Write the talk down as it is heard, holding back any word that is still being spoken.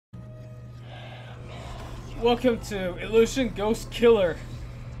Welcome to Illusion Ghost Killer.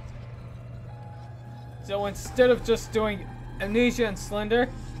 So instead of just doing Amnesia and Slender,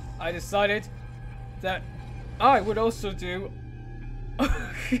 I decided that I would also do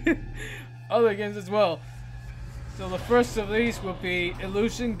other games as well. So the first of these will be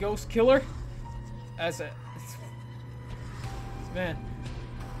Illusion Ghost Killer. Man,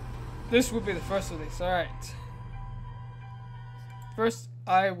 this will be the first of these. Alright. First,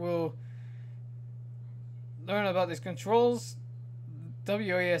 I will learn about these controls.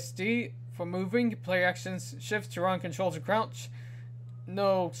 WASD for moving, play actions, shift to run, control to crouch.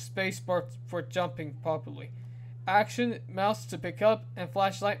 No space bar for jumping properly. Action, mouse to pick up, and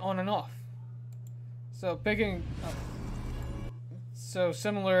flashlight on and off. So picking up. So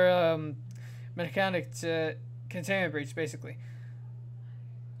similar mechanic to Containment Breach, basically.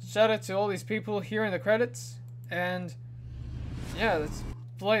 Shout out to all these people here in the credits, and yeah, let's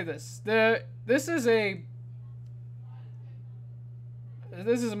play this. This is a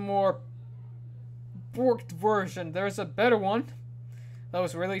more borked version. There's a better one that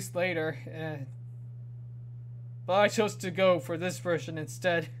was released later, but I chose to go for this version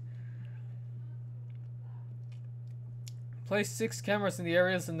instead. Place 6 cameras in the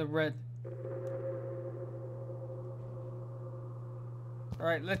areas in the red.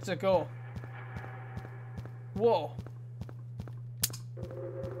 Alright, let's go. Whoa.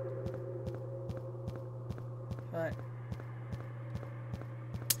 Alright.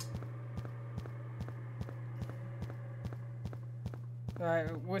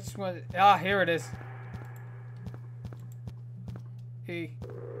 Alright, which one? Ah, here it is. E.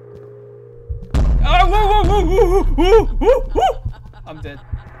 Oh, whoa, whoa, whoa, whoa, whoa, whoa. I'm dead.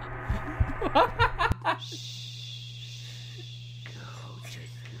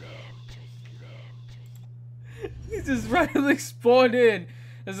 He just randomly spawned in.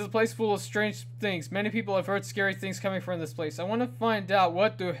 This is a place full of strange things. Many people have heard scary things coming from this place. I want to find out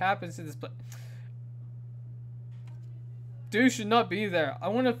what happens in this place. Dude should not be there. I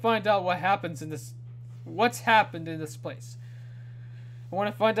want to find out what happens in this. What's happened in this place. I want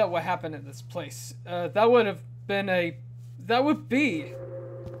to find out what happened in this place. That would have been a. That would be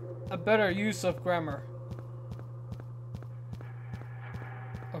a better use of grammar.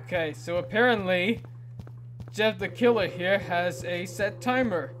 Okay, so apparently Jeff the Killer here has a set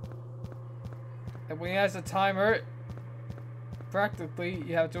timer. And when he has a timer, practically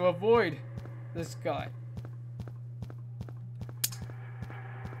you have to avoid this guy.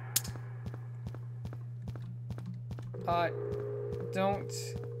 Don't.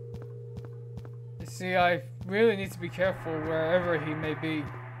 You see, I really need to be careful wherever he may be.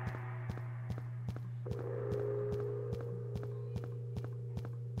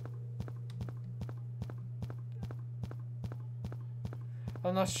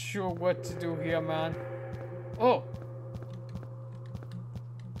 I'm not sure what to do here, man. Oh!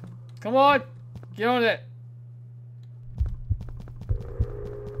 Come on! Get on it!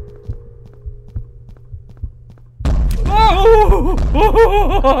 Oh!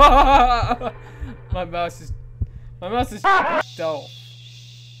 My mouse is dull.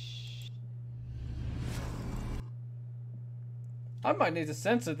 I might need to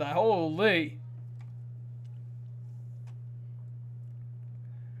censor that. Holy!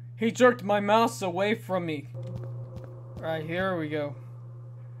 He jerked my mouse away from me. Right, here we go.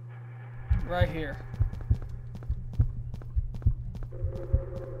 Right here.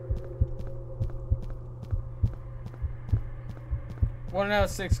 One out of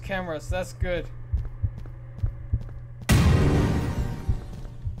 6 cameras, that's good.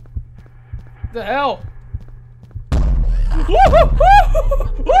 The hell?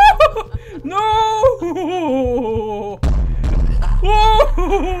 No!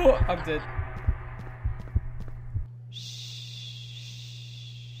 Whoa! I'm dead.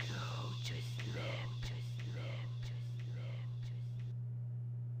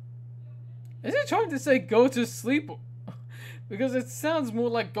 Is he trying to say go to sleep? Because it sounds more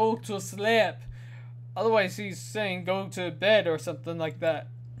like go to sleep. Otherwise he's saying go to bed or something like that.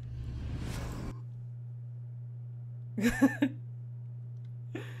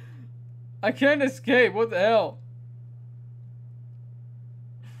 I can't escape, what the hell?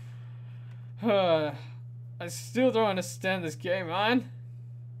 I still don't understand this game, man.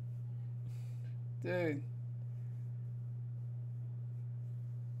 Dude.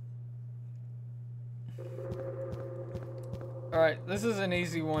 Alright, this is an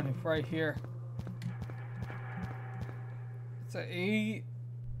easy one right here. It's a E.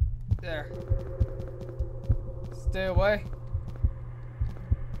 There. Stay away.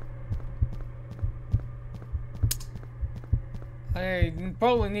 I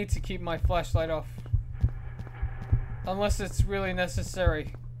probably need to keep my flashlight off. Unless it's really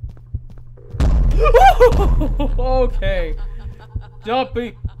necessary. Okay.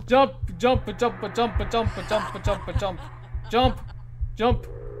 Jumpy. Jump. Jump. Jump. Jump. Jump. Jump. Jump. Jump. Jump. Jump.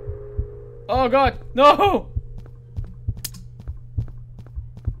 Oh god. No.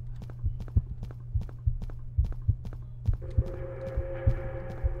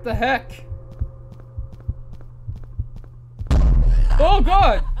 The heck? Oh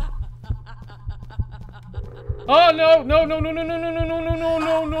god! Oh no! No! No! No! No! No! No! No! No! No!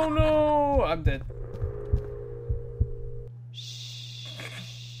 No! No! No! No! I'm dead.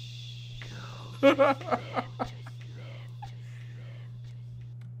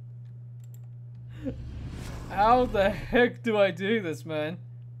 How the heck do I do this, man?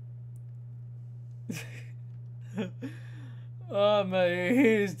 Oh man,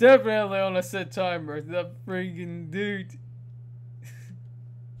 he's definitely on a set timer, that freaking dude.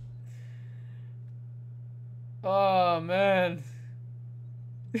 Oh man.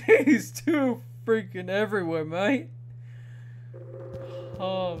 He's too freaking everywhere, mate.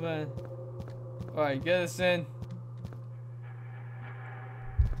 Oh man. Alright, get us in.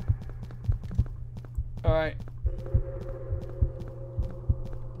 Alright.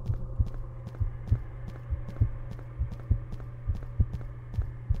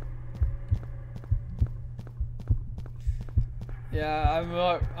 Yeah,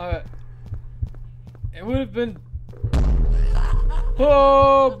 it would have been.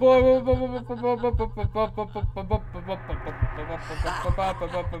 Oh boy!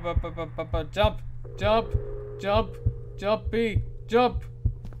 Jump! Jump! Jump! Jumpy! Jump!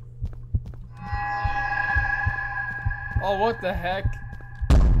 Oh, what the heck?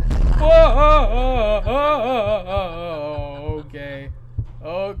 Whoa! Okay.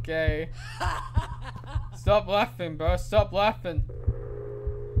 Okay. Stop laughing, bro. Stop laughing.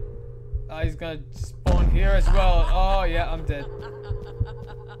 Oh, he's gonna spawn here as well. Oh, yeah, I'm dead.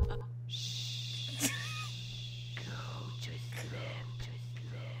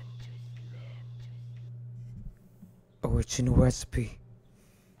 Original recipe.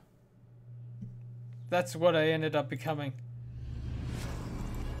 That's what I ended up becoming.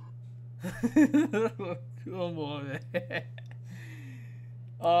 Come on.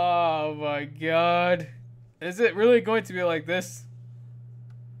 Oh my god. Is it really going to be like this?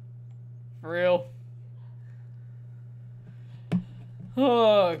 For real?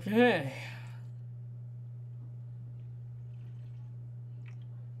 Okay.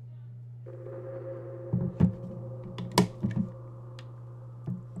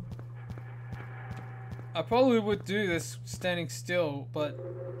 I probably would do this standing still, but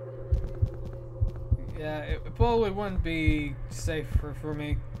yeah, it probably wouldn't be safe for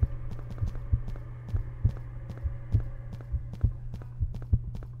me.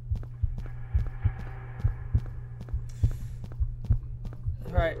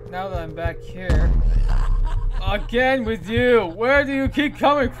 Alright, now that I'm back here. Again with you! Where do you keep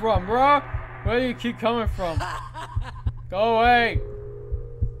coming from, bro? Where do you keep coming from? Go away!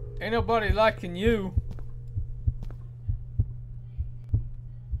 Ain't nobody liking you.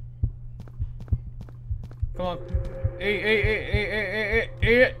 Come on. Eat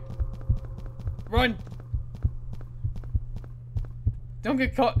it! Run! Don't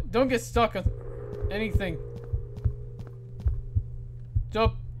get caught. Don't get stuck on anything.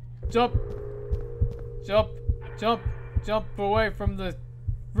 Jump, jump, jump, jump, jump away from the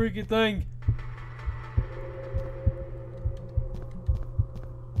freaking thing.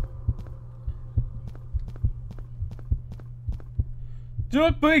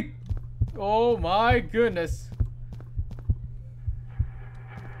 Jumping! Oh my goodness.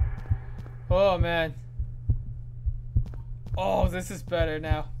 Oh man. Oh, this is better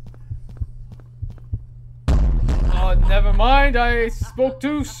now. Oh, never mind. I spoke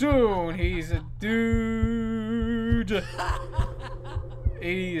too soon. He's a dude.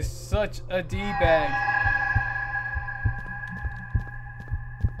 He is such a D-bag.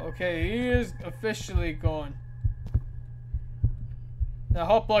 Okay, he is officially gone. Now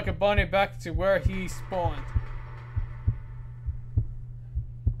hop like a bunny back to where he spawned.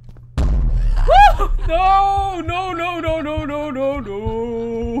 Woo! No! No, no, no, no, no, no,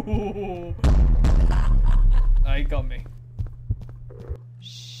 no. Ah, he got me.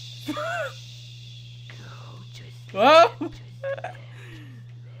 Well,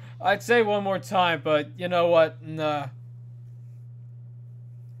 I'd say one more time, but you know what? Nah.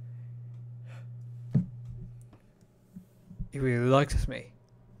 He really likes me.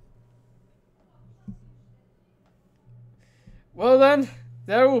 Well then,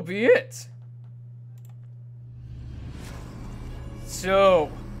 there will be it.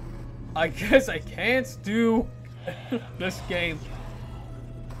 So, I guess I can't do this game.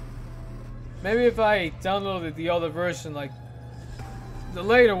 Maybe if I downloaded the other version, like the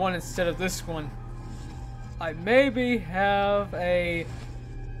later one instead of this one, I maybe have a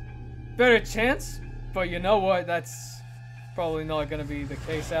better chance, but you know what, that's probably not gonna be the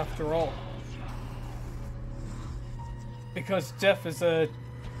case after all. Because Jeff is a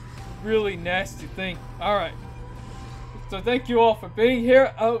really nasty thing. Alright. So thank you all for being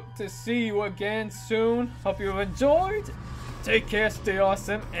here. Out to see you again soon. Hope you enjoyed. Take care, stay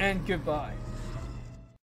awesome, and goodbye.